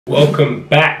Welcome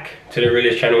back to the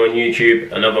realest channel on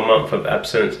YouTube. Another month of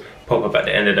absence. Pop up at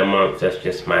the end of the month. That's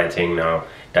just my thing now.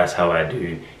 That's how I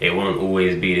do. It won't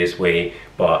always be this way,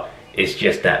 but it's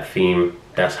just that theme.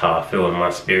 That's how I feel in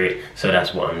my spirit, so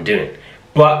that's what I'm doing.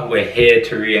 But we're here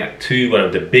to react to one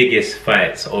of the biggest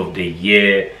fights of the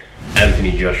year,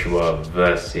 Anthony Joshua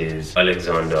versus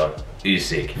Oleksandr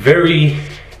Uysk. Very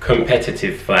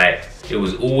competitive fight. It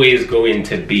was always going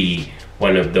to be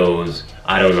one of those,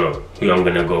 I don't know who I'm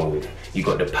gonna go with. You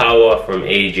got the power from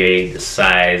AJ, the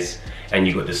size, and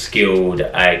you got the skill,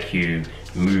 the IQ,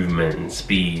 movement and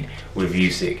speed with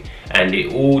Usyk. And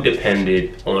it all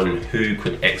depended on who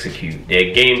could execute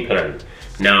their game plan.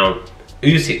 Now,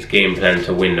 Usyk's game plan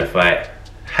to win the fight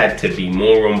had to be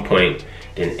more on point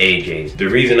than AJ's. The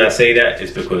reason I say that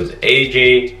is because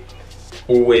AJ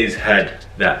always had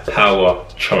that power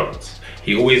chance.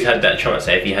 He always had that chance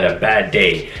that if he had a bad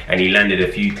day and he landed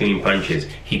a few clean punches,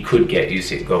 he could get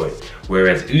Usyk going.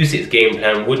 Whereas Usyk's game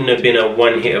plan wouldn't have been a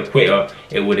one-hitter quitter,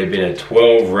 it would have been a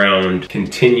 12-round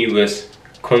continuous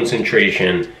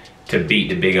concentration to beat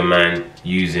the bigger man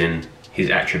using his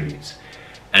attributes.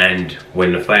 And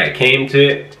when the fight came to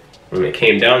it, when it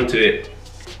came down to it,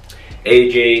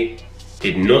 AJ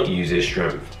did not use his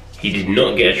strength. He did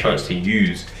not get a chance to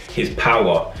use his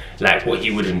power like what he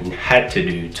would have had to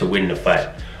do to win the fight.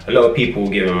 A lot of people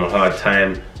give him a hard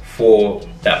time for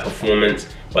that performance,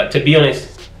 but to be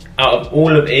honest, out of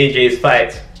all of AJ's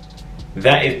fights,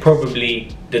 that is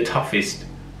probably the toughest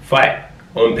fight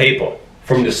on paper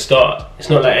from the start.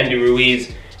 It's not like Andy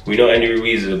Ruiz. We know Andy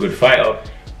Ruiz is a good fighter,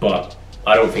 but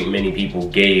I don't think many people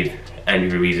gave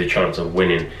Andy Ruiz a chance of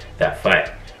winning that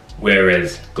fight.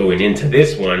 Whereas going into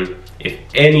this one, if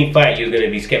any fight you're going to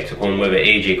be skeptical on whether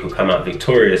AJ could come out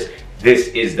victorious, this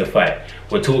is the fight.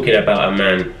 We're talking about a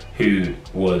man who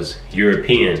was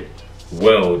European,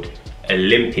 world,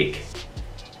 Olympic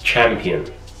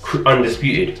champion,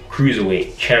 undisputed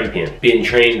cruiserweight champion, been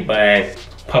trained by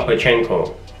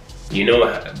Papachenko, you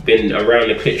know, been around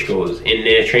the Klitschko's in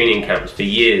their training camps for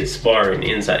years, sparring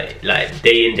inside, like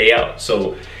day in, day out.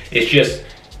 So it's just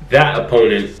that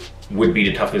opponent would be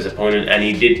the toughest opponent, and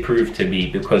he did prove to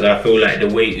be, because I feel like the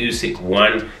way Usyk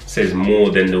won says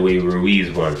more than the way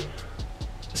Ruiz won,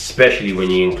 especially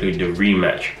when you include the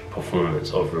rematch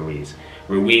performance of Ruiz.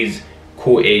 Ruiz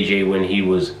caught AJ when he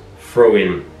was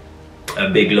throwing a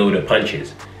big load of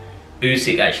punches.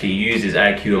 Usyk actually used his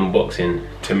IQ and boxing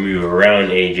to move around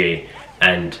AJ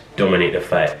and dominate the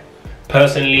fight.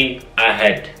 Personally, I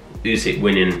had Usyk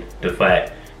winning the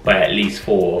fight by at least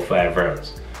 4 or 5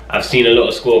 rounds. I've seen a lot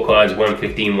of scorecards,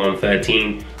 115,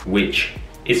 113, which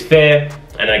is fair,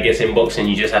 and I guess in boxing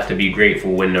you just have to be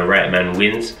grateful when the right man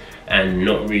wins and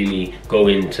not really go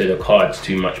into the cards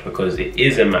too much, because it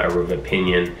is a matter of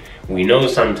opinion. We know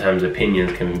sometimes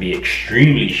opinions can be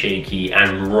extremely shaky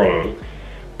and wrong,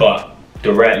 but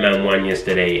the right man won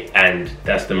yesterday, and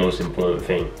that's the most important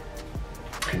thing.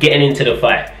 Getting into the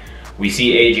fight, we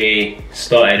see AJ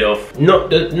started off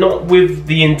not with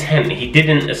the intent. He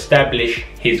didn't establish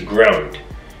his ground,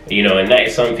 you know, and that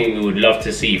is something we would love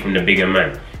to see from the bigger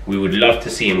man. We would love to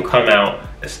see him come out,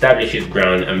 establish his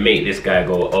ground, and make this guy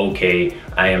go, okay,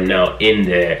 I am now in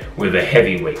there with a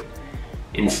heavyweight.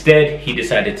 Instead, he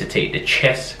decided to take the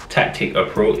chess tactic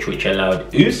approach, which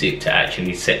allowed Usyk to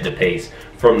actually set the pace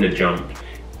from the jump.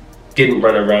 Didn't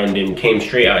run around him, came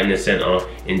straight out in the center,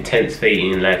 intense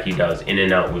feinting like he does, in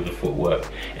and out with the footwork.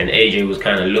 And AJ was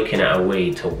kind of looking at a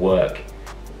way to work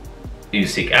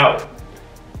Usyk out.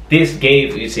 This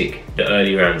gave Usyk the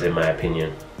early rounds, in my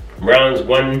opinion. Rounds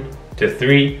 1 to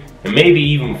 3, and maybe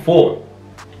even 4,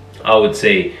 I would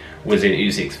say, was in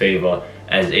Usyk's favor,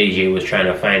 as AJ was trying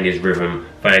to find his rhythm,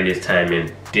 find his timing,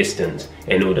 distance,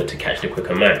 in order to catch the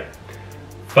quicker man.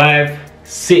 5,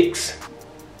 6,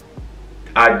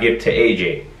 I'd give to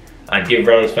AJ. I'd give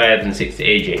rounds 5 and 6 to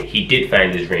AJ. He did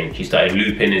find his range. He started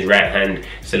looping his right hand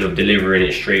instead of delivering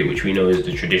it straight, which we know is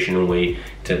the traditional way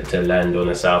to land on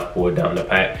a southpaw down the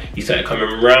pipe. He started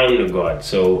coming round the guard,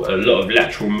 so a lot of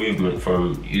lateral movement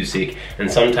from Usyk.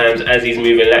 And sometimes as he's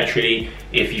moving laterally,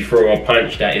 if you throw a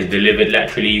punch that is delivered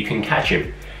laterally, you can catch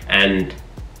him. And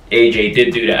AJ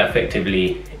did do that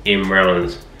effectively in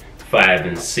rounds 5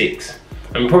 and 6.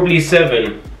 And probably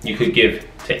 7 you could give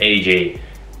to AJ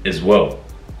as well.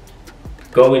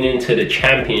 Going into the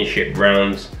championship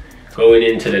rounds, going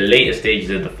into the later stages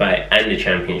of the fight and the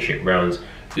championship rounds,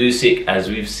 Usyk, as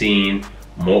we've seen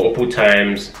multiple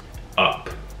times, up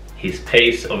his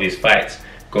pace of his fights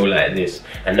go like this.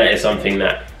 And that is something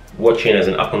that, watching as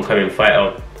an up and coming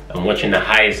fighter and watching the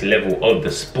highest level of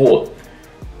the sport,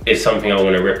 is something I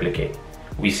want to replicate.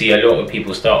 We see a lot of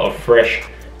people start off fresh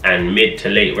and mid to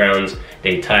late rounds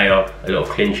they tire, a lot of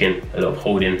clinching, a lot of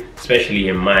holding, especially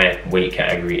in my weight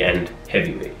category and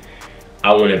heavyweight.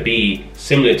 I want to be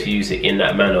similar to Usyk in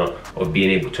that manner of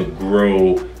being able to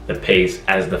grow the pace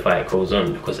as the fight goes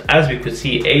on, because as we could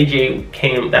see, AJ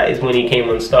came, that is when he came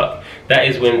unstuck. That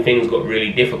is when things got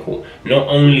really difficult. Not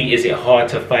only is it hard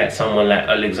to fight someone like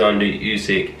Oleksandr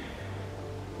Usyk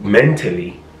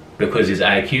mentally because his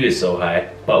IQ is so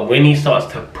high, but when he starts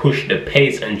to push the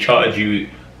pace and charge you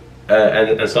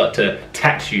and start to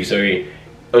tax you, sorry,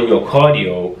 on your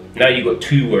cardio, now you've got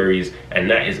two worries, and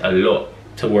that is a lot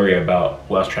to worry about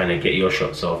whilst trying to get your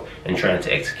shots off and trying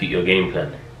to execute your game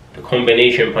plan. The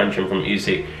combination punching from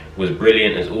Usyk was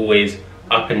brilliant as always,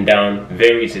 up and down,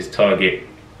 varies his target,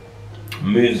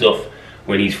 moves off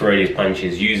when he's throwing his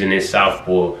punches, using his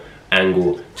southpaw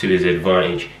angle to his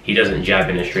advantage. He doesn't jab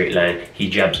in a straight line, he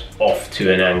jabs off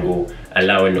to an angle,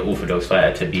 allowing the orthodox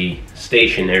fighter to be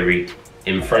stationary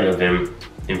in front of him,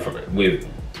 with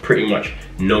pretty much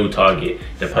no target.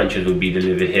 The punches will be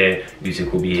delivered here,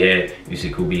 Usyk will be here,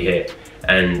 Usyk will be here,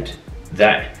 and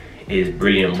that is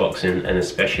brilliant boxing, and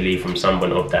especially from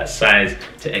someone of that size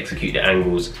to execute the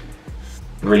angles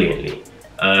brilliantly.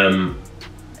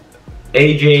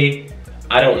 AJ,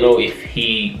 I don't know if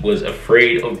he was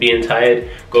afraid of being tired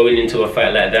going into a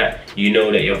fight like that. You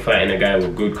know that you're fighting a guy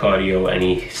with good cardio and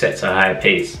he sets a high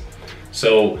pace.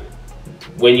 So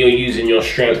when you're using your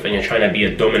strength and you're trying to be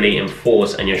a dominating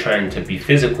force and you're trying to be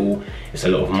physical, it's a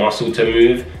lot of muscle to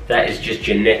move. That is just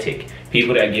genetic.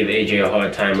 People that give AJ a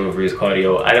hard time over his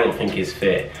cardio, I don't think is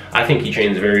fair. I think he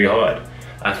trains very hard.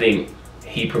 I think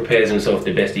he prepares himself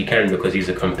the best he can because he's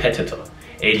a competitor.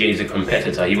 AJ is a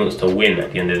competitor. He wants to win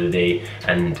at the end of the day,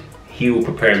 and he will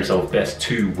prepare himself best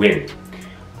to win.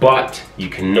 But you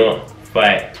cannot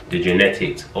fight the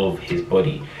genetics of his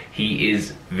body. He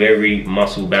is very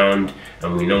muscle bound,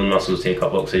 and we know muscles take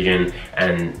up oxygen,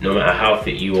 and no matter how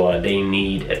fit you are, they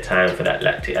need a time for that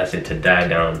lactic acid to die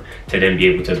down to then be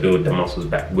able to build the muscles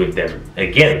back with them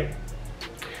again.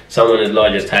 Someone as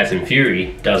large as Tyson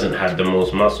Fury doesn't have the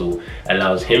most muscle,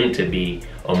 allows him to be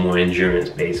a more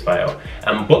endurance-based fighter.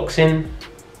 And boxing,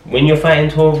 when you're fighting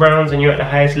 12 rounds and you're at the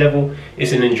highest level,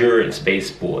 it's an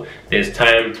endurance-based sport. There's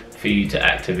time for you to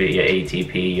activate your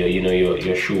ATP,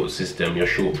 your short system, your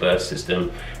short burst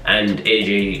system. And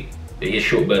AJ, his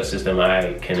short burst system,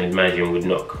 I can imagine, would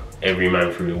knock every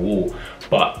man through the wall.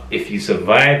 But if you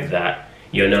survive that,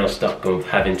 you're now stuck on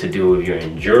having to deal with your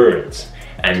endurance.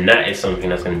 And that is something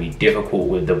that's going to be difficult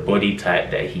with the body type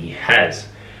that he has.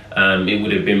 It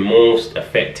would have been most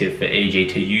effective for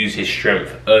AJ to use his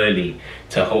strength early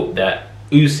to hope that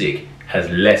Usyk has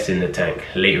less in the tank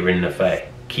later in the fight,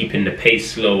 keeping the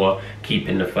pace slower,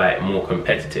 keeping the fight more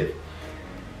competitive.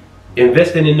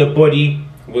 Investing in the body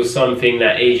was something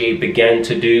that AJ began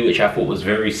to do, which I thought was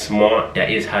very smart. That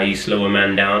is how you slow a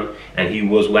man down, and he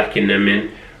was whacking them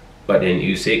in. But then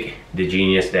Usyk, the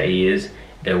genius that he is,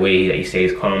 the way that he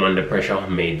stays calm under pressure,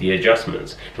 made the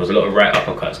adjustments. There was a lot of right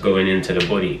uppercuts going into the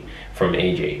body from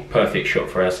AJ. Perfect shot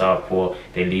for a southpaw.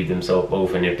 They leave themselves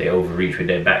open if they overreach with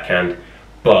their backhand.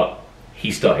 But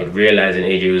he started realizing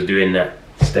AJ was doing that,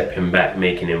 stepping back,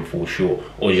 making him fall short,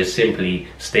 or just simply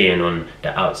staying on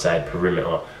the outside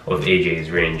perimeter of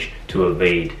AJ's range to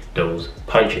evade those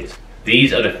punches.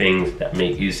 These are the things that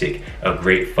make Usyk a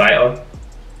great fighter.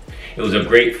 It was a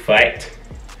great fight.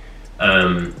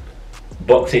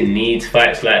 Boxing needs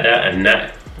fights like that, and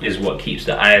that is what keeps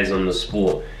the eyes on the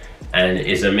sport. And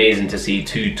it's amazing to see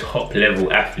two top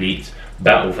level athletes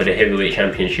battle for the heavyweight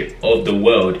championship of the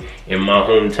world in my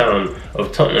hometown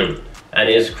of Tottenham. And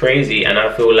it's crazy, and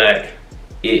I feel like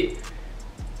it,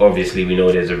 obviously we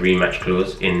know there's a rematch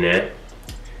clause in there.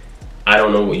 I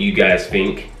don't know what you guys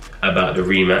think about the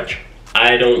rematch.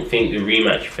 I don't think the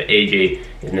rematch for AJ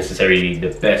is necessarily the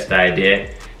best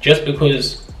idea, just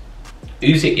because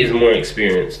Usyk is more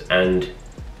experienced and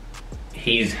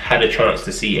he's had a chance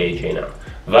to see AJ now.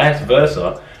 Vice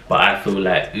versa, but I feel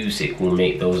like Usyk will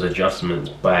make those adjustments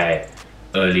by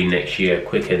early next year,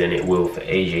 quicker than it will for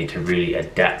AJ to really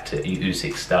adapt to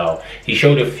Usyk's style. He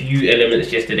showed a few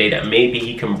elements yesterday that maybe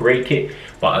he can break it,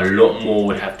 but a lot more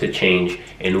would have to change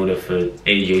in order for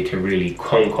AJ to really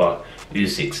conquer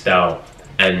Usyk's style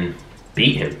and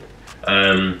beat him.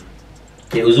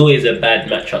 It was always a bad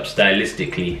matchup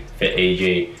stylistically for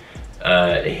AJ.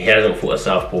 He hasn't fought a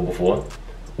southpaw before.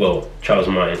 Well, Charles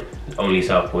Martin, only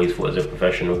southpaw he's fought as a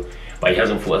professional, but he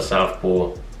hasn't fought a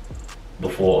southpaw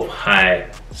before of high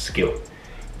skill.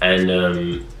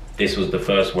 And this was the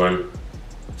first one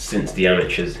since the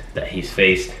amateurs that he's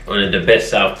faced. One of the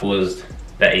best southpaws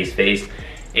that he's faced,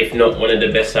 if not one of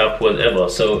the best southpaws ever.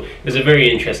 So it was a very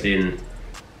interesting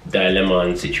dilemma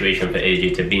and situation for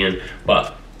AJ to be in,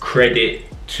 but credit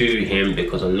to him,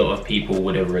 because a lot of people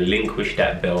would have relinquished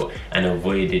that belt and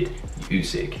avoided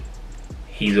Usyk.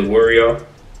 He's a warrior.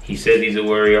 He says he's a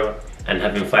warrior, and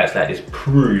having fights like this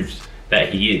proves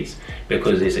that he is,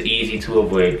 because it's easy to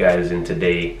avoid guys in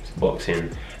today's boxing,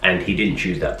 and he didn't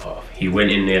choose that path. He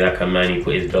went in there like a man. He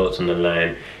put his belts on the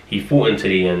line. He fought until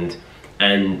the end,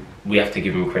 and we have to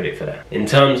give him credit for that. In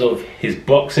terms of his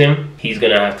boxing, he's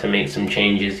gonna have to make some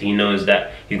changes. He knows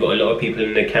that he's got a lot of people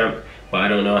in the camp, but I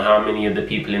don't know how many of the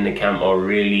people in the camp are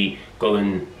really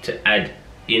going to add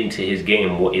into his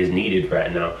game what is needed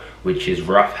right now, which is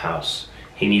roughhouse.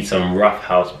 He needs some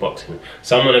roughhouse boxing.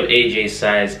 Someone of AJ's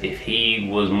size, if he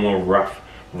was more rough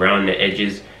around the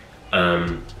edges,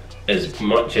 as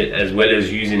well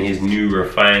as using his new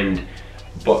refined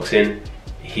boxing,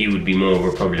 he would be more of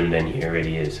a problem than he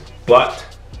already is. But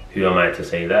who am I to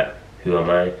say that? Who am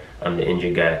I? I'm the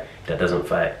injured guy that doesn't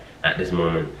fight at this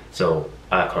moment, so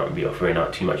I can't be offering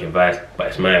out too much advice, but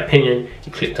it's my opinion.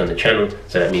 You clicked on the channel,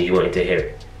 so that means you wanted to hear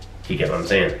it. You get what I'm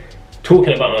saying?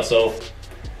 Talking about myself,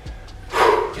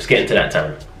 it's getting to that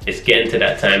time. It's getting to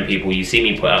that time, people. You see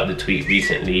me put out the tweet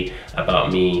recently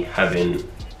about me having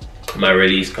my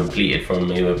release completed from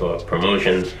Mayweather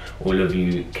Promotions. All of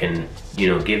you can, you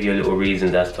know, give your little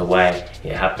reasons as to why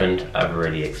it happened. I've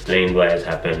already explained why it's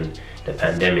happened. The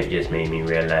pandemic just made me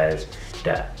realize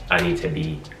that I need to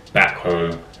be back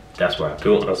home. That's where I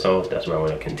built myself. That's where I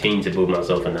want to continue to build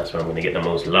myself, and that's where I'm going to get the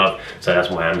most love. So that's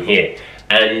why I'm here.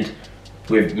 And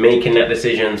with making that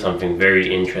decision, something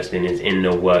very interesting is in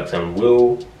the works, and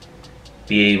we'll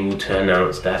be able to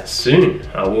announce that soon.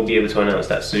 I will be able to announce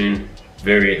that soon.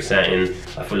 Very exciting.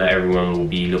 I feel like everyone will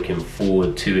be looking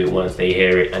forward to it once they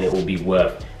hear it, and it will be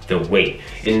worth the wait.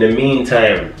 In the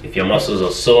meantime, if your muscles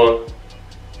are sore,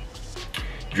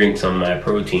 drink some of my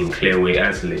protein, clear weight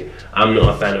isolate. I'm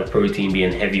not a fan of protein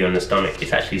being heavy on the stomach.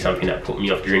 It's actually something that put me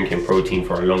off drinking protein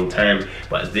for a long time,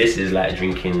 but this is like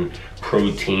drinking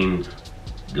protein,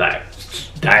 like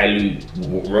dilute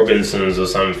Robinsons or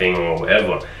something or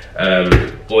whatever,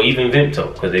 or even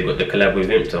Viddal, because they got the collab with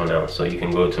Viddal now, so you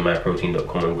can go to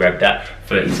myprotein.com and grab that.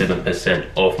 37%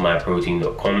 off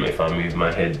myprotein.com. If I move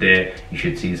my head there, you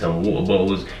should see some water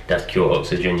bottles. That's Pure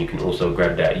Oxygen. You can also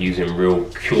grab that using Real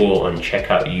Pure on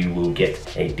checkout. You will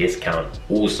get a discount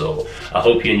also. I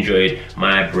hope you enjoyed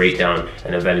my breakdown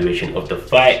and evaluation of the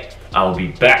fight. I'll be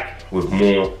back with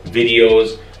more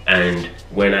videos, and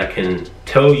when I can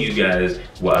tell you guys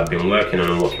what I've been working on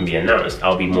and what can be announced,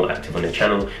 I'll be more active on the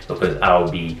channel, because I'll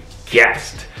be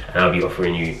gassed and I'll be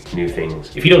offering you new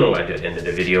things. If you don't know what I do at the end of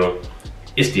the video,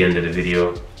 it's the end of the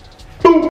video.